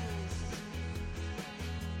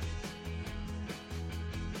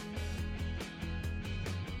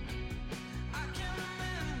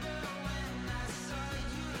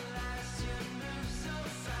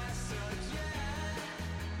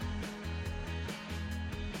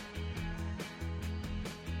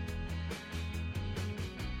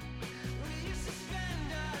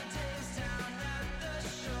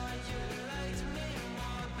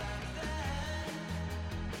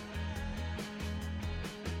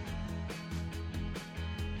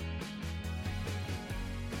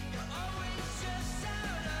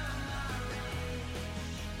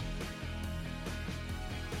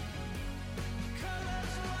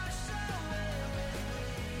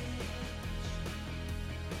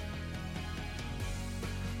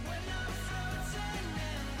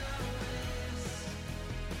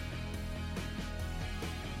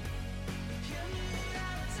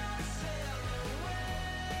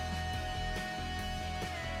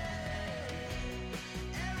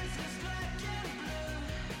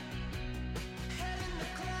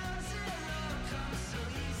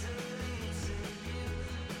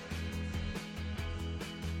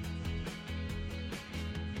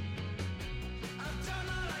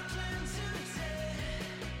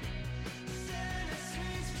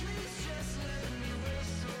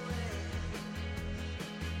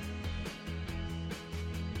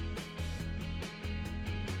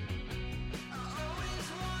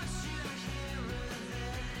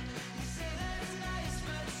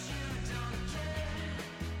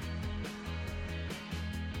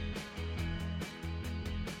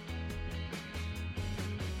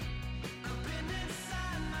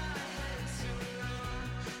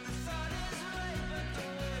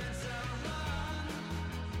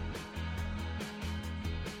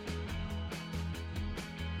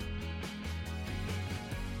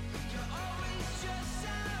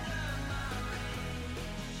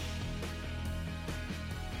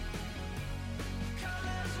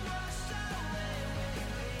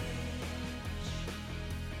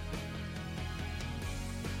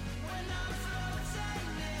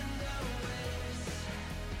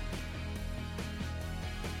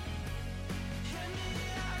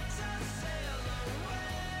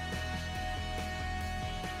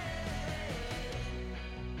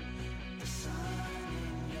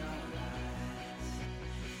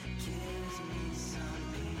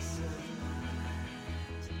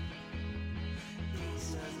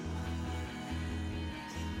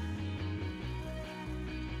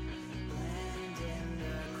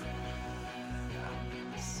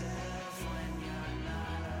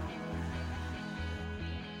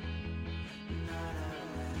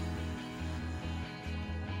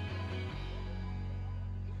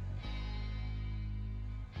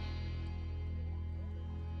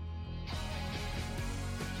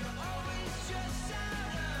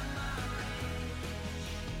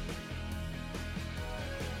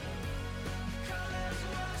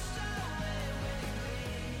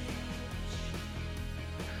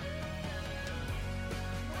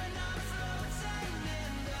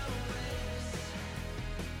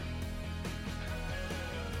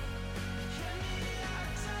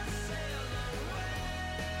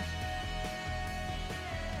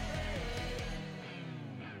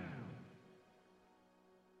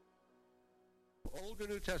Old or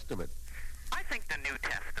New Testament? I think the New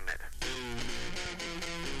Testament.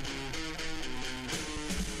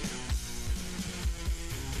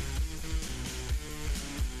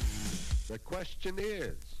 The question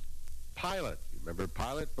is, Pilate. You remember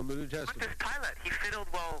Pilate from the New Testament? What does Pilate? He fiddled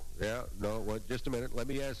well. Yeah, no, well, just a minute. Let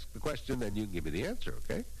me ask the question, then you can give me the answer,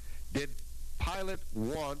 okay? Did Pilate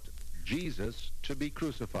want Jesus to be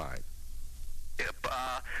crucified?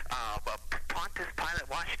 Pontius Pilate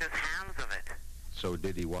washed his hands of it. So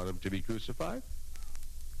did he want him to be crucified?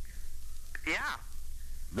 Yeah.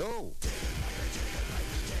 No.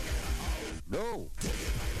 No.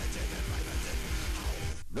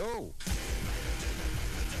 No.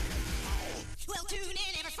 Well, tune in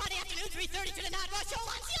every Friday afternoon, 3:30 to the Night Rush Show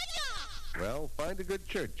on CNR. Well, find a good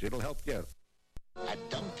church. It'll help you. At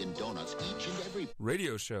Dunkin' Donuts, each and every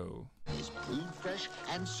radio show is brewed fresh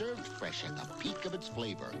and served fresh at the peak of its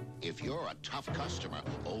flavor. If you're a tough customer,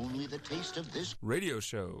 only the taste of this radio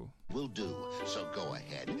show will do. So go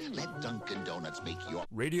ahead, let Dunkin' Donuts make your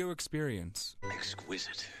radio experience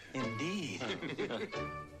exquisite. Indeed.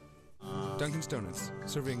 Dunkin' Donuts,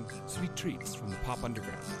 serving sweet treats from the pop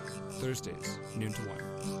underground. Thursdays, noon to 1.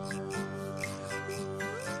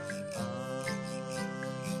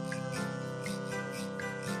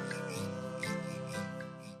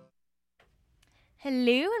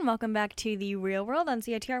 Hello and welcome back to the Reel Whirled on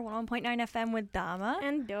CITR 101.9 FM with Dama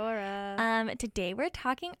and Dora. Today we're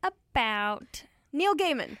talking about Neil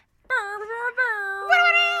Gaiman.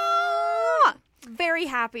 Very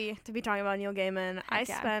happy to be talking about Neil Gaiman. I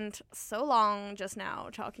spent so long just now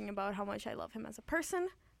talking about how much I love him as a person.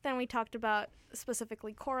 Then we talked about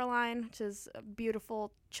specifically Coraline, which is a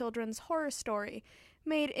beautiful children's horror story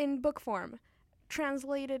made in book form,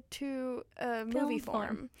 translated to movie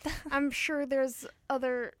form. I'm sure there's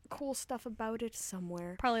other cool stuff about it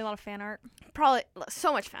somewhere. Probably a lot of fan art. Probably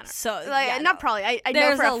so much fan art. So like, yeah, not probably. I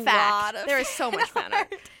know for a fact lot of there is so much fan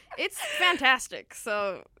art. It's fantastic.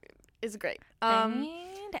 So it's great.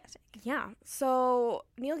 Fantastic. Yeah. So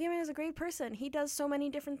Neil Gaiman is a great person. He does so many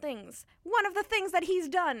different things. One of the things that he's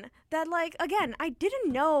done that, like, again, I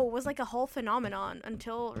didn't know was like a whole phenomenon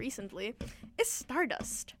until recently is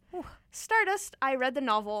Stardust. Ooh. Stardust, I read the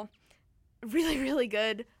novel. Really, really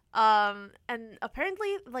good. And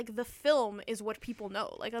apparently, like, the film is what people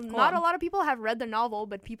know. Like, not a lot of people have read the novel,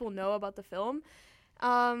 but people know about the film.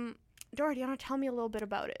 Dora, do you want to tell me a little bit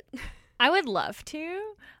about it? I would love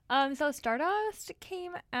to. So Stardust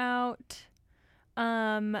came out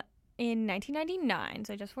in 1999,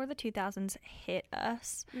 so just before the 2000s hit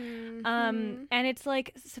us. Mm-hmm. And it's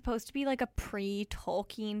like supposed to be like a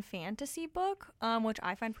pre-Tolkien fantasy book, which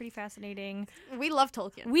I find pretty fascinating. We love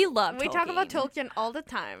Tolkien. We talk about Tolkien all the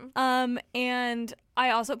time. And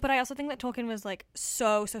I also think that Tolkien was like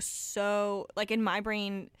so like in my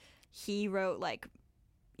brain, he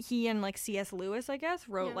and like C.S. Lewis, I guess,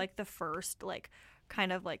 wrote like the first like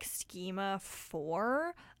kind of like schema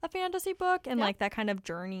for a fantasy book and like that kind of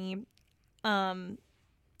journey and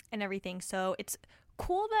everything. So it's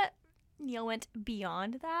cool that Neil went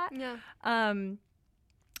beyond that. Yeah. And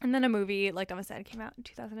then a movie, like Dama said, came out in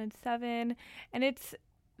 2007, and it's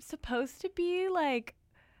supposed to be like,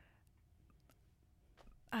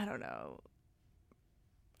 I don't know.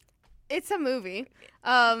 It's a movie.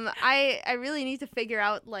 I really need to figure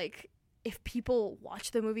out, like, if people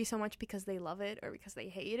watch the movie so much because they love it or because they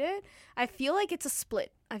hate it. I feel like it's a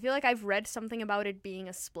split. I feel like I've read something about it being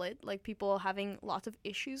a split, like people having lots of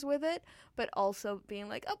issues with it, but also being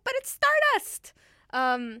like, oh, but it's Stardust!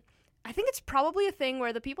 I think it's probably a thing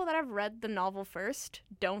where the people that have read the novel first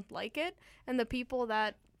don't like it, and the people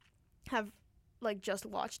that have, like, just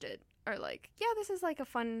watched it are like, yeah, this is, like, a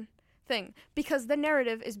fun thing, because the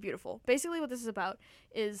narrative is beautiful. Basically what this is about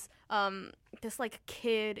is this like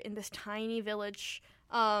kid in this tiny village.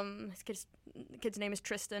 His kid's name is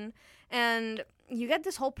Tristan, and you get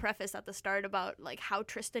this whole preface at the start about like how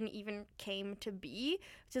Tristan even came to be,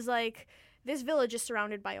 which is like this village is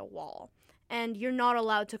surrounded by a wall, and you're not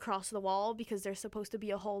allowed to cross the wall because there's supposed to be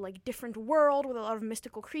a whole like different world with a lot of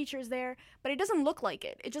mystical creatures there, but it doesn't look like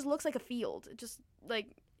it. It just looks like a field. It just like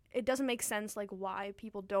it doesn't make sense, like, why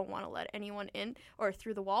people don't want to let anyone in or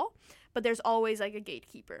through the wall. But there's always, like, a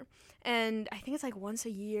gatekeeper. And I think it's, like, once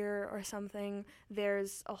a year or something,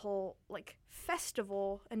 there's a whole, like,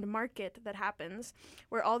 festival and market that happens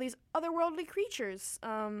where all these otherworldly creatures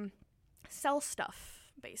sell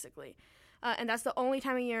stuff, basically. And that's the only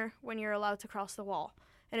time of year when you're allowed to cross the wall.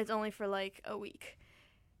 And it's only for, like, a week.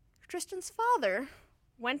 Tristan's father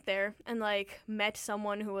went there and like met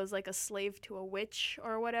someone who was like a slave to a witch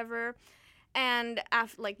or whatever, and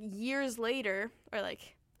after like years later, or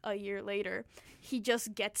like a year later, he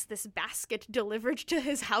just gets this basket delivered to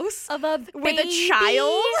his house of a with a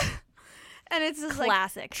child. And it's just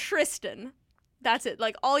classic. Like Tristan. That's it.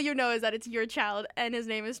 Like, all you know is that it's your child, and his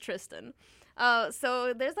name is Tristan.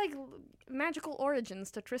 So there's like magical origins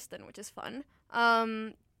to Tristan, which is fun.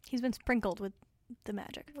 He's been sprinkled with the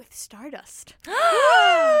magic. With Stardust.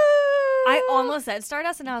 I almost said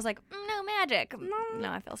Stardust, and I was like, no magic. No,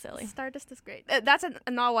 I feel silly. Stardust is great. That's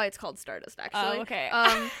not why it's called Stardust, actually. Oh, okay.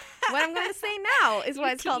 What I'm going to say now is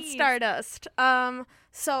why it's called Stardust.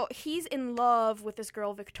 So he's in love with this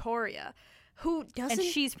girl, Victoria, who doesn't... And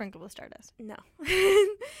she's sprinkled with Stardust. No.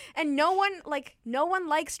 And no one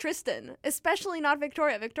likes Tristan, especially not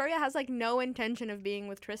Victoria. Victoria has, like, no intention of being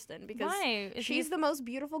with Tristan because she's the most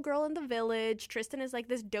beautiful girl in the village. Tristan is, like,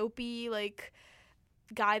 this dopey, like,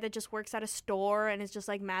 guy that just works at a store and is just,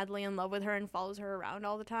 like, madly in love with her and follows her around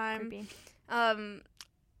all the time. Creepy.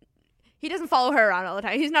 He doesn't follow her around all the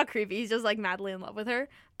time. He's not creepy. He's just, like, madly in love with her.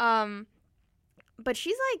 But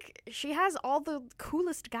she's like, she has all the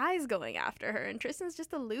coolest guys going after her, and Tristan's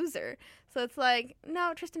just a loser. So it's like,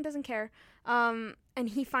 no, Tristan doesn't care. And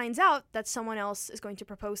he finds out that someone else is going to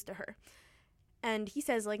propose to her. And he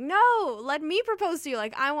says, like, no, let me propose to you.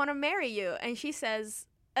 Like, I want to marry you. And she says,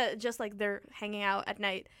 just like they're hanging out at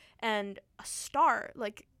night, and a star,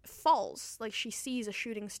 like, falls. Like, she sees a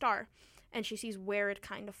shooting star, and she sees where it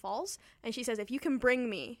kind of falls. And she says, if you can bring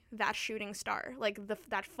me that shooting star, like,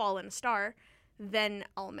 that fallen star, then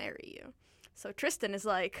I'll marry you. So Tristan is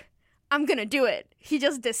like, I'm gonna do it. He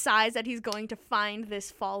just decides that he's going to find this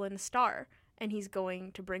fallen star, and he's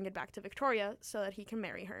going to bring it back to Victoria so that he can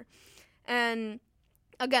marry her. And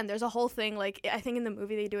again, there's a whole thing, like, I think in the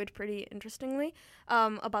movie they do it pretty interestingly,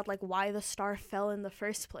 about, like, why the star fell in the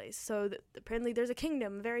first place. So apparently there's a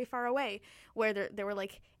kingdom very far away where there were,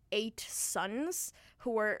 like, 8 sons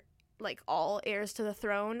who were, like, all heirs to the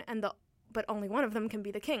throne, but only one of them can be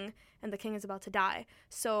the king, and the king is about to die.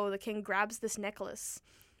 So the king grabs this necklace,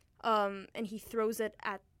 and he throws it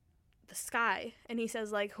at the sky, and he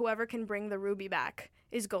says, like, whoever can bring the ruby back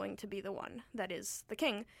is going to be the one that is the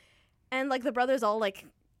king. And, like, the brothers all, like,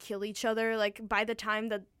 kill each other. Like, by the time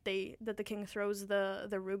that the king throws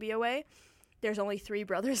the ruby away, there's only 3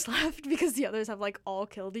 brothers left because the others have, like, all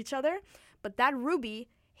killed each other. But that ruby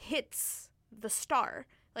hits the star.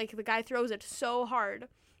 Like, the guy throws it so hard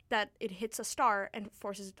that it hits a star and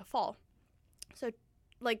forces it to fall. So,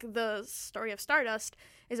 like, the story of Stardust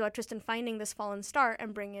is about Tristan finding this fallen star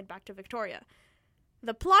and bringing it back to Victoria.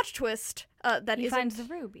 The plot twist that he finds the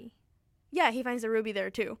ruby. Yeah, he finds the ruby there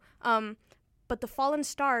too. But the fallen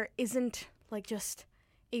star isn't, like, just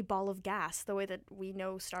a ball of gas the way that we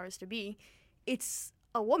know stars to be. It's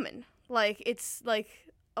a woman. Like, it's, like,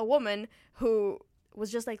 a woman who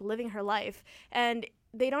was just, like, living her life. And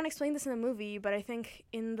they don't explain this in the movie, but I think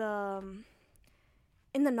in the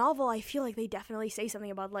novel, I feel like they definitely say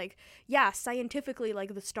something about, like, yeah, scientifically,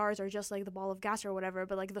 like, the stars are just, like, the ball of gas or whatever,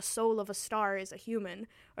 but, like, the soul of a star is a human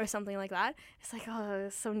or something like that. It's like, oh,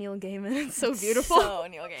 it's so Neil Gaiman. It's so beautiful. So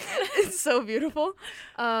Neil Gaiman. It's so beautiful.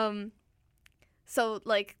 So,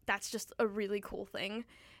 like, that's just a really cool thing.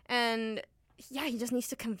 And, yeah, he just needs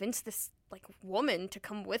to convince this, like, woman to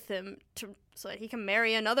come with him so that he can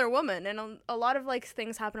marry another woman. And a lot of, like,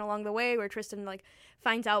 things happen along the way where Tristan, like,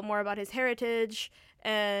 finds out more about his heritage.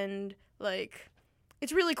 And, like,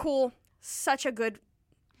 it's really cool. Such a good,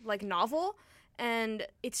 like, novel. And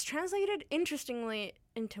it's translated interestingly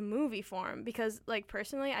into movie form because, like,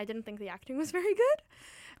 personally, I didn't think the acting was very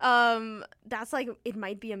good. That's, like, it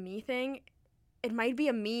might be a me thing. It might be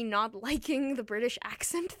a me not liking the British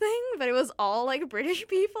accent thing, but it was all, like, British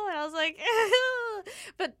people, and I was like,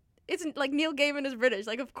 but it's, like, Neil Gaiman is British.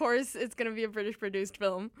 Like, of course it's gonna be a British-produced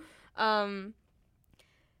film.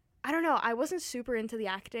 I don't know. I wasn't super into the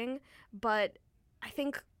acting, but I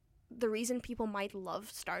think the reason people might love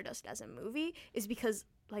Stardust as a movie is because,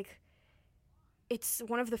 like, it's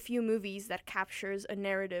one of the few movies that captures a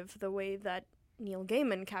narrative the way that Neil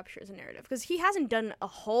Gaiman captures a narrative, because he hasn't done a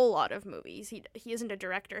whole lot of movies. He isn't a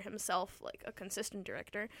director himself, like a consistent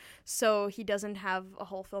director, so he doesn't have a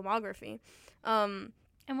whole filmography. And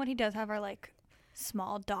what he does have are, like,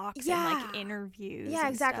 small docs and, like, interviews. Yeah, and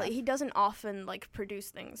exactly. stuff. He doesn't often, like, produce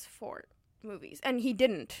things for movies, and he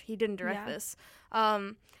didn't direct this.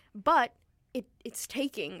 But it's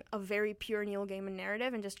taking a very pure Neil Gaiman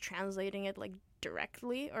narrative and just translating it, like,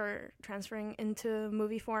 directly or transferring into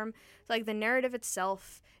movie form. So, like, the narrative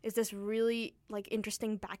itself is this really, like,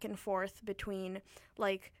 interesting back and forth between,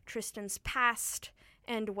 like, Tristan's past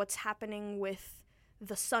and what's happening with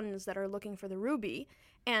the sons that are looking for the ruby,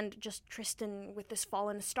 and just Tristan with this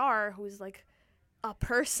fallen star who's, like, a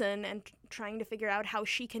person and trying to figure out how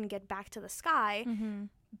she can get back to the sky.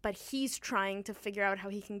 But he's trying to figure out how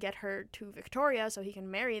he can get her to Victoria so he can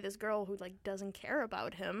marry this girl who like doesn't care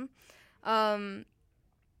about him. So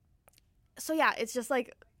yeah, it's just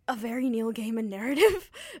like a very Neil Gaiman narrative,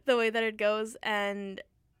 the way that it goes, and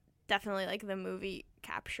definitely like the movie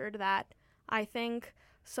captured that, I think.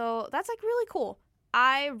 So that's like really cool.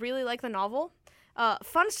 I really like the novel.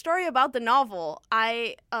 Fun story about the novel.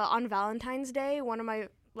 I on Valentine's Day, one of my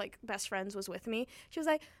like best friends was with me. She was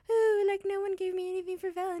like, "Oh, like no one gave me anything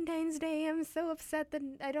for Valentine's Day. I'm so upset that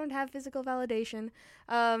I don't have physical validation."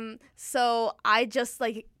 So I just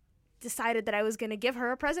like decided that I was gonna give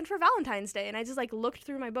her a present for Valentine's Day, and I just like looked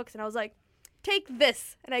through my books and I was like, "Take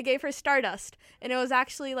this," and I gave her Stardust, and it was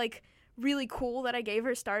actually like really cool that I gave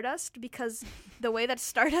her Stardust because the way that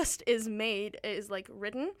Stardust is made is like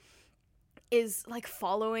written is like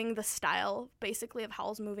following the style basically of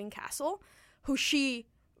Howl's Moving Castle, who she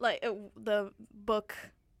like the book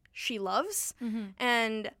she loves.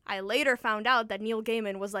 And I later found out that Neil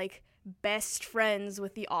Gaiman was like best friends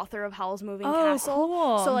with the author of Howl's Moving Castle.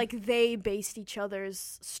 Cool. So like they based each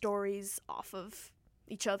other's stories off of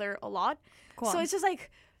each other a lot. Cool. So it's just like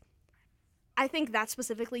I think that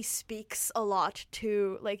specifically speaks a lot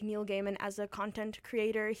to like Neil Gaiman as a content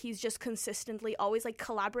creator. He's just consistently always like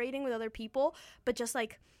collaborating with other people, but just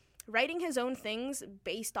like writing his own things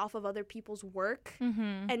based off of other people's work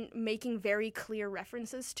and making very clear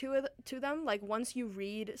references to them. Like once you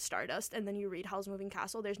read Stardust and then you read Howl's Moving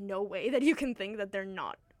Castle, there's no way that you can think that they're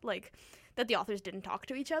not like that the authors didn't talk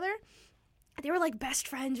to each other. They were like best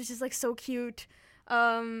friends, which is like so cute.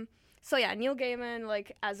 So yeah, Neil Gaiman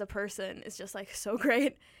like as a person is just like so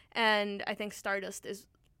great, and I think Stardust is,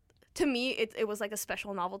 to me, it was like a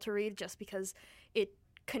special novel to read just because it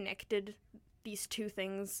connected these two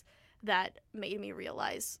things that made me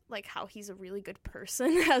realize like how he's a really good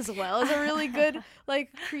person as well as a really good like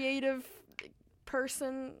creative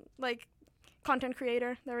person, like content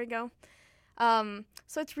creator. There we go.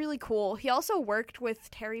 So it's really cool. He also worked with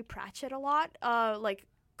Terry Pratchett a lot, like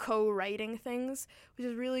co-writing things, which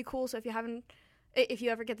is really cool. So if you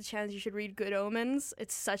ever get the chance, you should read Good Omens.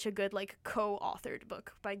 It's such a good like co-authored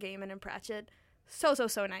book by Gaiman and Pratchett. So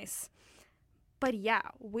nice. But yeah,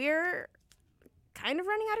 we're kind of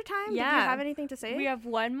running out of time. Yeah. Did you have anything to say? We have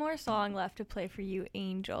one more song left to play for you,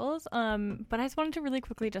 Angels. But I just wanted to really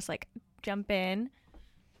quickly just like jump in.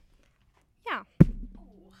 Yeah.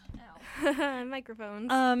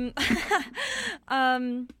 Microphones.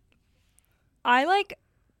 I like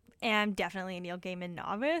am definitely a Neil Gaiman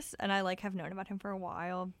novice, and I like have known about him for a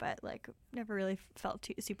while, but like never really felt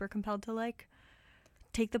super compelled to like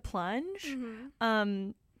take the plunge.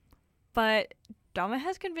 But Dama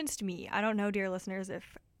has convinced me. I don't know, dear listeners,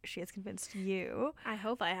 if she has convinced you. I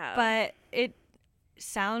hope I have. But it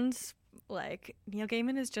sounds like Neil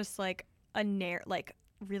Gaiman is just like a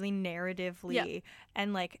really narratively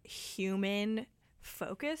and like human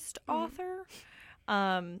focused author,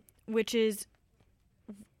 which is,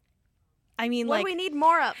 I mean, what like we need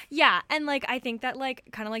more of. Yeah, and like I think that like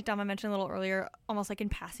kind of like Dama mentioned a little earlier, almost like in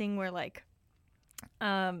passing, where like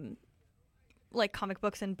comic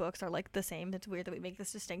books and books are like the same. It's weird that we make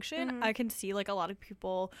this distinction. I can see like a lot of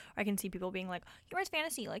people, or I can see people being like, he writes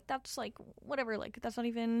fantasy, like that's like whatever, like that's not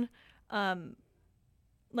even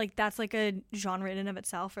like that's like a genre in and of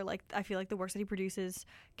itself, or like I feel like the works that he produces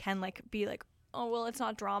can like be like, oh well, it's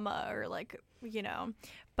not drama, or like, you know,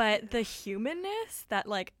 but the humanness that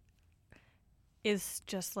like is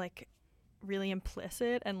just like really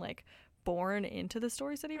implicit and like born into the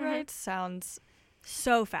stories that he writes sounds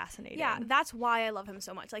so fascinating. Yeah, that's why I love him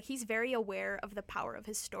so much. Like he's very aware of the power of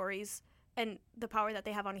his stories and the power that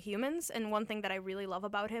they have on humans. And one thing that I really love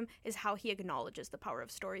about him is how he acknowledges the power of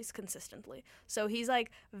stories consistently. So he's like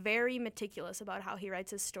very meticulous about how he writes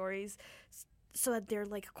his stories so that they're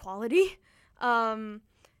like quality. And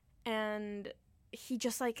he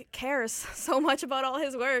just like cares so much about all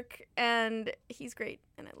his work, and he's great,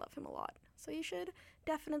 and I love him a lot. So you should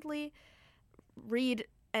definitely read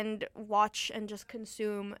and watch and just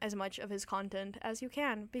consume as much of his content as you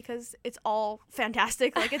can, because it's all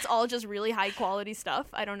fantastic. Like it's all just really high quality stuff.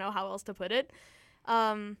 I don't know how else to put it.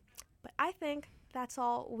 But I think that's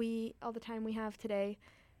all the time we have today.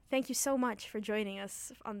 Thank you so much for joining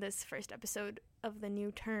us on this first episode of the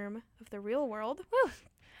new term of the Reel Whirled. Woo!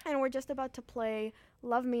 And we're just about to play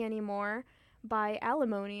Love Me Anymore by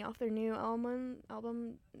Alimony off their new album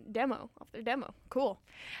demo. Off their demo. Cool.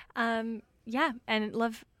 Yeah, and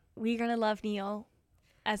we're gonna love Neil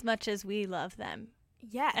as much as we love them.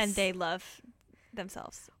 Yes. And they love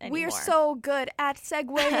themselves anymore. We're so good at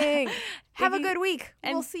segueing. Have a you- good week.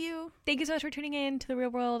 and We'll see you. Thank you so much for tuning in to The Real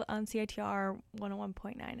World on CITR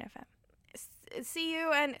 101.9 FM. See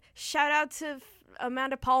you, and shout out to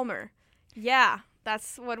Amanda Palmer. Yeah,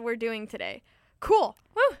 that's what we're doing today. Cool.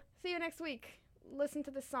 Woo. See you next week. Listen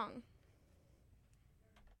to this song.